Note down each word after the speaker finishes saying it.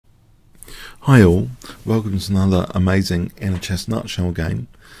Hi all, welcome to another amazing In a Chess Nutshell game.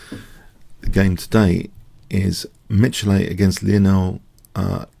 The game today is Michelet against Lionel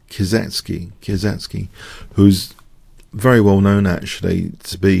Kieseritzky, who's very well known actually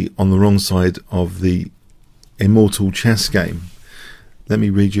to be on the wrong side of the immortal chess game. Let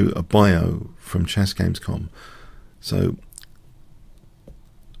me read you a bio from chessgames.com. So,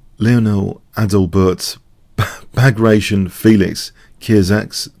 Lionel Adalbert Bagration Felix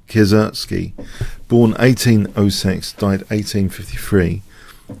Kieseritzky, born 1806, died 1853,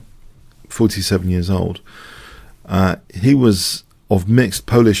 47 years old. He was of mixed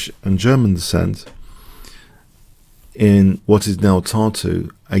Polish and German descent in what is now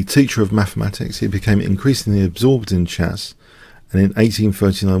Tartu. A teacher of mathematics, he became increasingly absorbed in chess, and in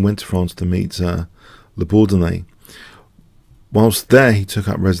 1839 went to France to meet Le Bourdonnais. Whilst there, he took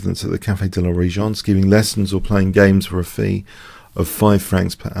up residence at the Café de la Régence, giving lessons or playing games for a fee of 5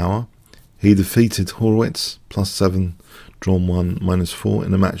 francs per hour. He defeated Horowitz, +7, drawn 1, -4,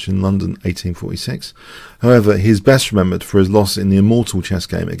 in a match in London, 1846. However, he is best remembered for his loss in the immortal chess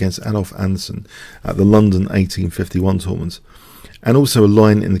game against Adolf Anderssen at the London 1851 tournament, and also a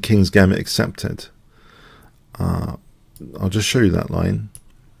line in the King's Gambit accepted. I'll just show you that line.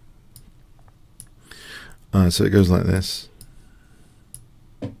 So it goes like this,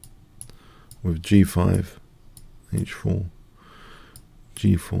 with G5, H4,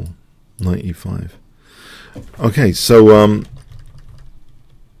 G4, Knight E5. Okay, so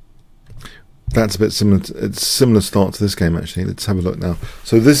that's a bit similar. It's a similar start to this game actually. Let's have a look now.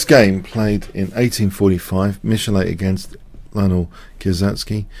 So this game played in 1845. Michelet against Lionel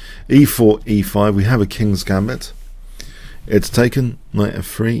Kieseritzky. E4, E5. We have a King's Gambit. It's taken. Knight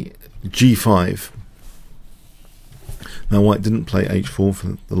F3, G5. Now White didn't play H4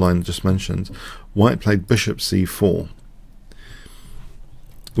 for the line just mentioned. White played Bishop C4.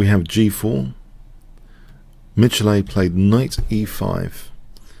 We have G4. Michelet played Knight E5.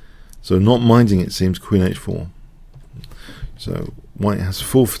 So not minding, it seems, Queen H4. So White has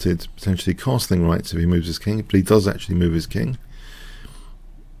forfeited potentially castling rights if he moves his king, but he does actually move his king.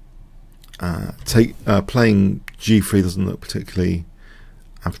 Playing G3 doesn't look particularly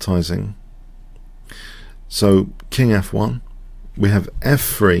appetizing. So King F1, we have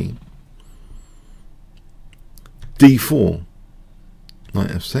F3, D4, Knight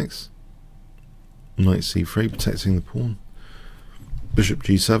F6, Knight C3, protecting the pawn, Bishop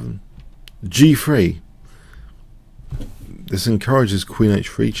G7, G3. This encourages Queen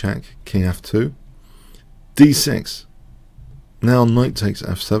H3 check, King F2, D6. Now Knight takes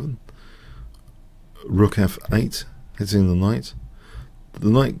F7, Rook F8, hitting the Knight. The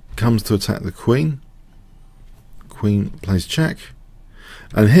Knight comes to attack the Queen. Queen plays check,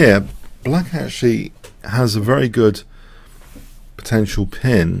 and here Black actually has a very good potential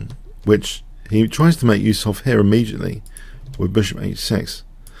pin, which he tries to make use of here immediately with Bishop H6.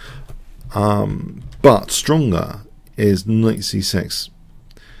 But stronger is Knight C6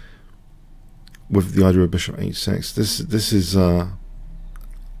 with the idea of Bishop H6. This is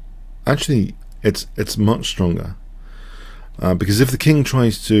actually it's much stronger, because if the king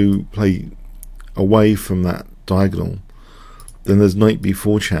tries to play away from that diagonal, then there's Knight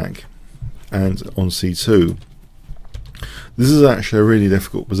B4 check, and on C2 this is actually a really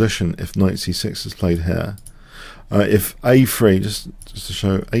difficult position if Knight C6 is played here. If A3, just to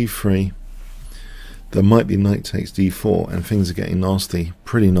show A3, there might be Knight takes D4, and things are getting nasty,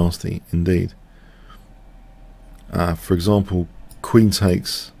 pretty nasty indeed. For example, Queen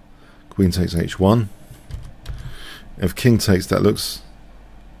takes H1. If King takes, that looks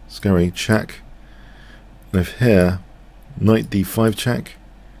scary, check. And if here, Knight D5 check,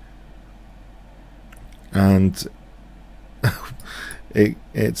 and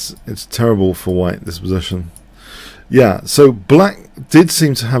it's terrible for White, this position. Yeah, so Black did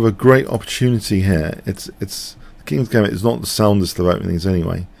seem to have a great opportunity here. It's the King's Gambit is not the soundest of openings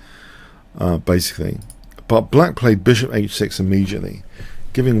anyway, basically. But Black played Bishop H6 immediately,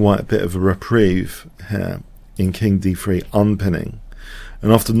 giving White a bit of a reprieve here in King D3, unpinning.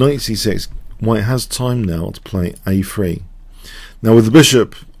 And after Knight C6, White has time now to play A3. Now with the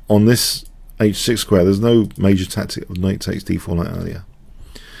bishop on this H6 square, there's no major tactic of Knight takes D4 like earlier.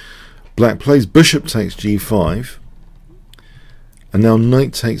 Black plays Bishop takes G5, and now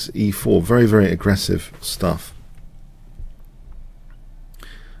Knight takes E4. Very, very aggressive stuff.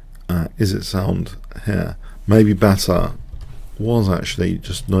 Is it sound here? Maybe better was actually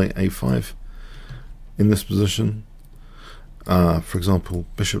just Knight A5 in this position. For example,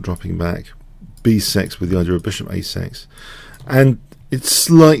 Bishop dropping back, B6 with the idea of Bishop A6, and it's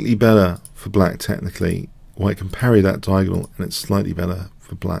slightly better for Black technically. White can parry that diagonal, and it's slightly better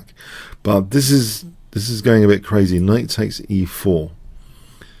for black. But this is going a bit crazy. Knight takes e4.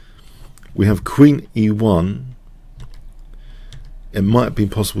 We have queen e1. It might have been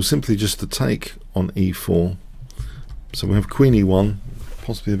possible simply just to take on e4. So we have queen e1,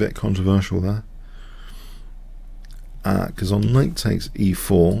 possibly a bit controversial there. Because on knight takes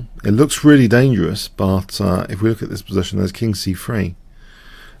e4, it looks really dangerous, but if we look at this position, there's king c3.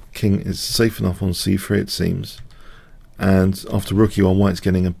 King is safe enough on c3, it seems. And after rook e1, white's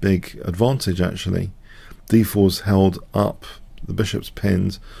getting a big advantage, actually. d4's held up, the bishop's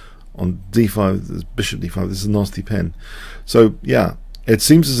pinned. On d5, there's bishop d5, this is a nasty pin. So, yeah, it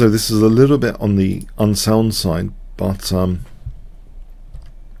seems as though this is a little bit on the unsound side, but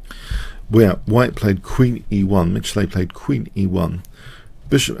white played queen e1, Michelet played queen e1,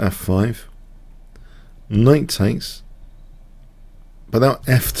 bishop f5, knight takes, but now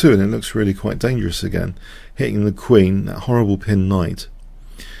f2, and it looks really quite dangerous again, hitting the queen, that horrible pin knight.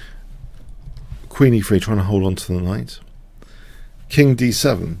 Queen e3, trying to hold on to the knight. King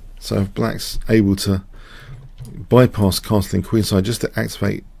d7, so if black's able to bypass castling queenside just to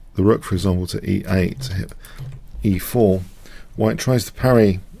activate the rook, for example, to e8 to hit e4, white tries to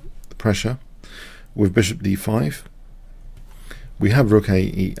parry the pressure with bishop d5. We have rook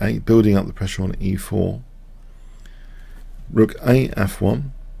a e8, building up the pressure on e4. Rook a f1.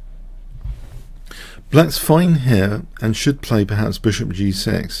 Black's fine here and should play perhaps bishop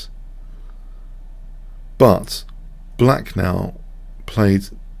g6, but black now played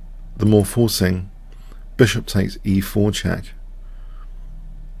the more forcing bishop takes e4 check.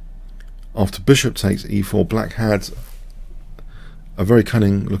 After bishop takes e4, black had a very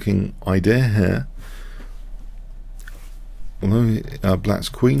cunning looking idea here. Although black's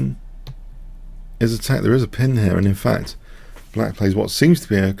queen is attacked, there is a pin here, and in fact black plays what seems to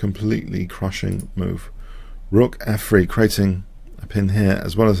be a completely crushing move. Rook f3, creating a pin here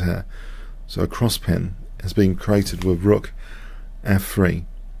as well as here. So a cross pin has been created with rook f3.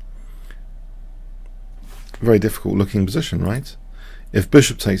 Very difficult looking position, right? If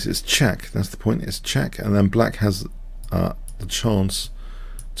bishop takes, it's check. That's the point, it's check, and then black has the chance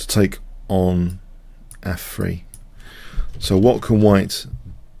to take on f3. So what can white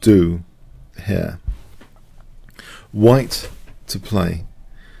do here? White to play.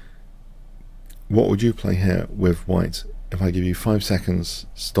 What would you play here with white if I give you 5 seconds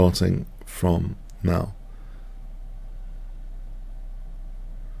starting from now?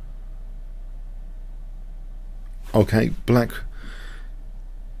 Okay, black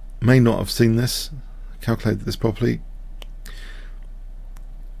may not have seen this, calculated this properly.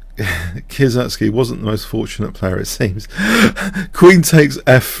 Kieseritzky wasn't the most fortunate player, it seems. Queen takes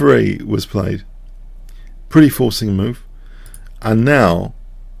f3 was played. Pretty forcing move. And now,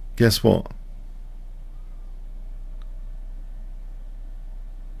 guess what?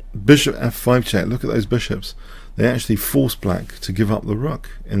 Bishop f5 check. Look at those bishops. They actually force black to give up the rook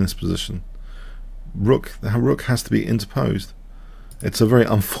in this position. The rook has to be interposed. It's a very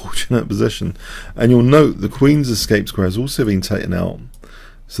unfortunate position. And you'll note the queen's escape square has also been taken out.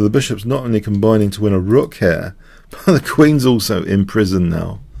 So the bishop's not only combining to win a rook here, but the queen's also in prison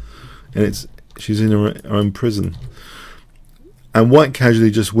now. And she's in her own prison. And white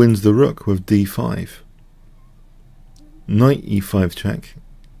casually just wins the rook with d5. Knight e5 check.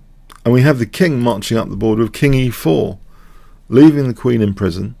 And we have the king marching up the board with king e4, leaving the queen in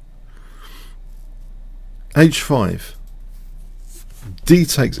prison. h5. D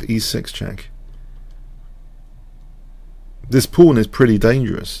takes e6 check. This pawn is pretty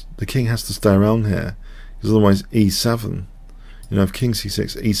dangerous. The king has to stay around here, because otherwise e7. You know, if king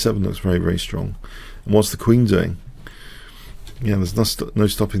c6, e7 looks very, very strong. And what's the queen doing? Yeah, there's no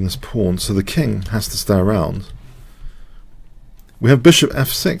stopping this pawn, so the king has to stay around. We have bishop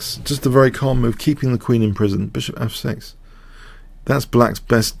f6, just a very calm move, keeping the queen in prison. Bishop f6. That's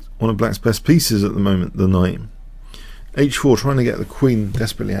one of black's best pieces at the moment, the knight. h4, trying to get the queen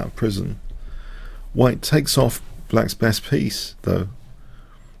desperately out of prison. White takes off black's best piece, though.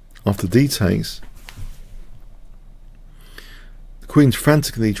 After d takes, the queen's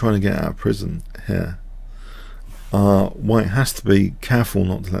frantically trying to get out of prison here. White has to be careful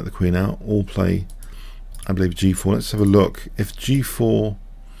not to let the queen out, or play, I believe, g4. Let's have a look. If g4,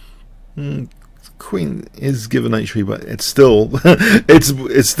 queen is given h3, but it's still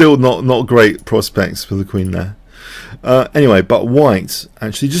it's still not great prospects for the queen there. Anyway, but white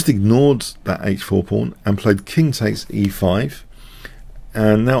actually just ignored that h4 pawn and played king takes e5.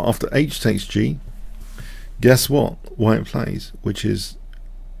 And now after h takes g, guess what white plays, which is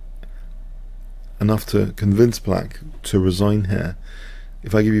enough to convince black to resign here.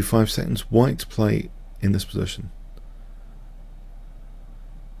 If I give you 5 seconds, white play in this position.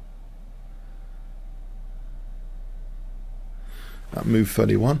 at move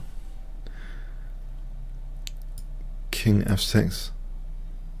 31. King f6.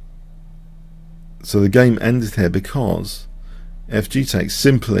 So the game ended here because if g takes,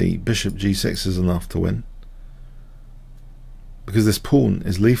 simply bishop g6 is enough to win. Because this pawn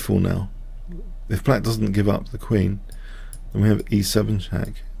is lethal now. If black doesn't give up the queen, then we have e7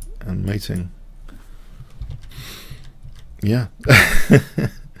 check and mating. Yeah.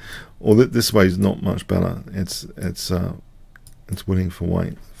 Or this way is not much better. It's winning for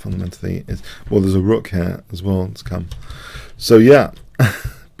white fundamentally. Well, there's a rook here as well to come. So yeah,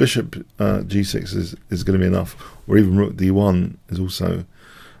 bishop g6 is going to be enough, or even rook d1 is also.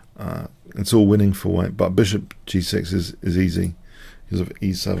 It's all winning for white, but bishop g6 is easy because of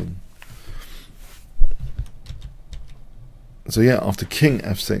e7. So yeah, after king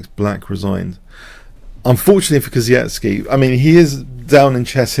f6, black resigned. Unfortunately for Kieseritzky, I mean, he is down in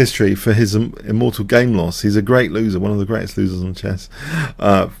chess history for his immortal game loss. He's a great loser, one of the greatest losers on chess,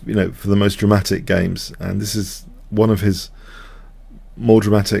 you know, for the most dramatic games. And this is one of his more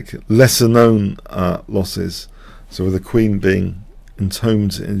dramatic, lesser known losses. So with the queen being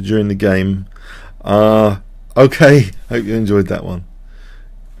entombed during the game. Okay, hope you enjoyed that one.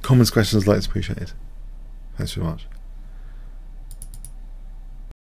 Comments, questions, likes appreciated. Thanks very much.